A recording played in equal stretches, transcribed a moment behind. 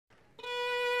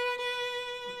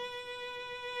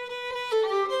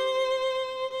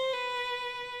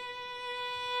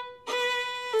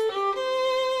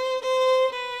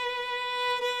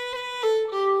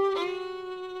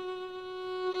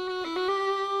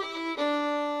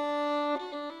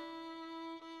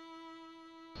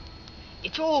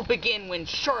It all began when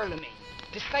Charlemagne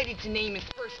decided to name his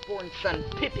firstborn son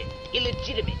Pippin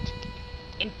illegitimate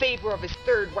in favor of his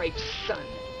third wife's son,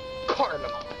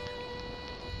 Charlemagne.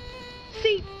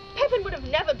 See, Pippin would have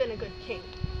never been a good king.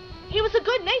 He was a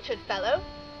good-natured fellow,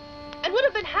 and would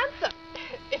have been handsome,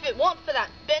 if it weren't for that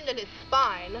bend in his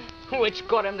spine. Which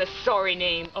got him the sorry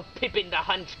name of Pippin the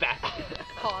Hunchback.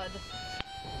 God.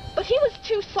 But he was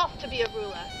too soft to be a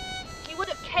ruler. He would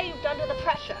have caved under the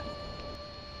pressure.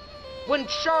 When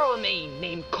Charlemagne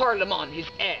named Charlemagne his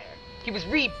heir, he was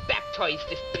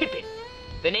re-baptized as Pippin,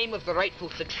 the name of the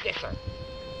rightful successor.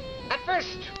 At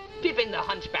first, Pippin the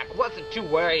Hunchback wasn't too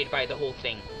worried by the whole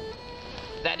thing.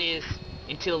 That is,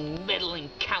 until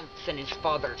meddling counts in his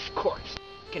father's court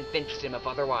convinced him of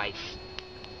otherwise.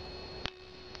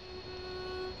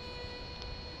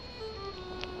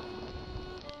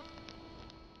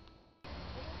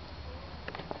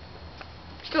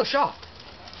 Still shocked?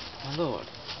 My lord,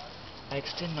 I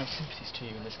extend my sympathies to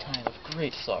you in this time of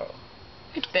great sorrow.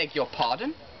 I beg your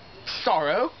pardon?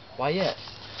 Sorrow? Why, yes.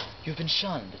 You've been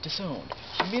shunned, disowned,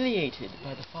 humiliated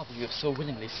by the father you have so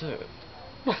willingly served.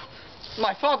 Well,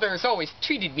 my father has always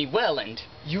treated me well, and...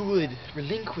 You would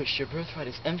relinquish your birthright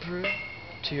as emperor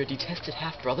to your detested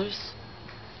half-brothers?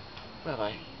 Well,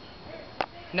 I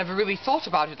never really thought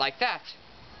about it like that.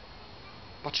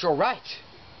 But you're right.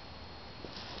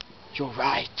 You're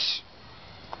right.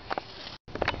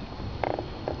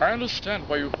 I understand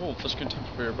why you hold such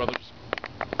contempt for your brothers.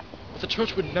 But the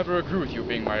church would never agree with you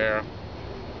being my heir.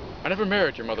 I never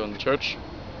married your mother in the church.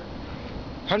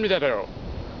 Hand me that arrow.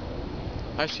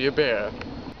 I see a bear.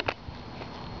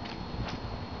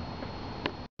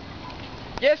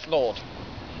 Yes, Lord.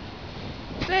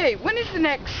 Say, when is the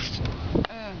next,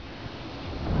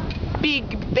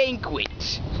 big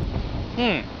banquet?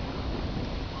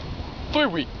 3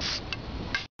 weeks.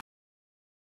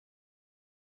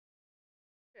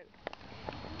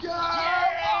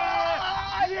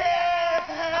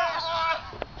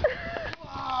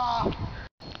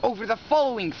 Over the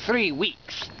following 3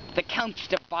 weeks, the Counts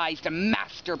devised a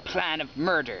master plan of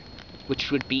murder,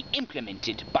 which would be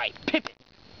implemented by Pippin.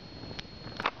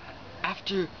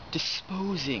 After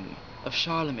disposing of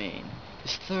Charlemagne,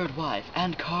 his third wife,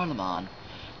 and Charlemagne,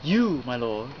 you, my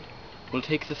lord, will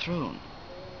take the throne.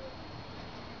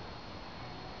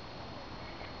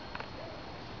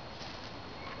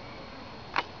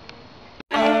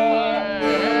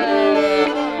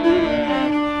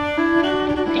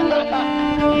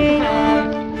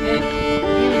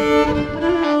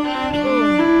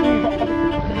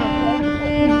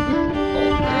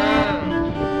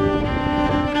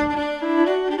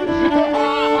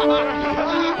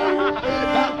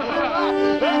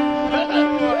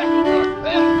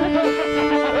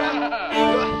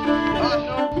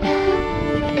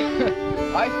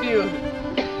 I feel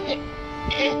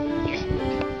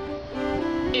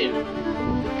ill.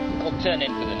 I'll turn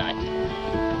in for the night.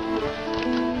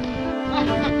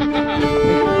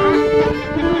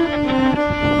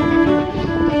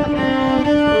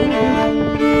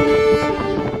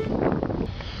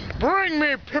 Bring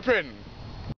me Pippin!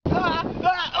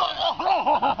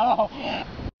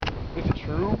 Is it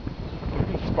true? Have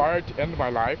you conspired to end my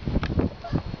life?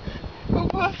 Oh,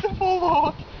 merciful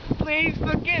Lord, please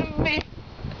forgive me.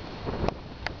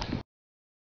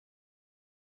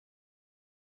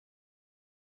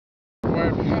 Though I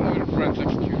have had other friends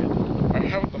executed, I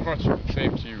haven't the heart to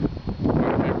save to you,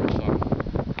 my favorite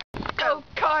son. Oh,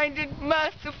 kind and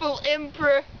merciful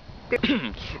Emperor.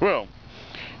 Well,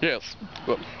 yes.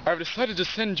 Well, I've decided to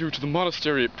send you to the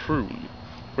monastery at Prune,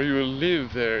 where you will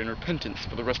live there in repentance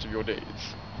for the rest of your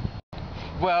days.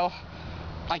 Well,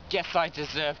 I guess I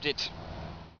deserved it.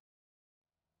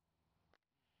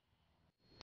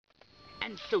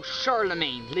 And so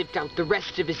Charlemagne lived out the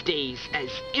rest of his days as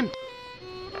emperor,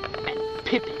 and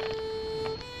Pippin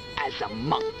as a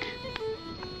monk.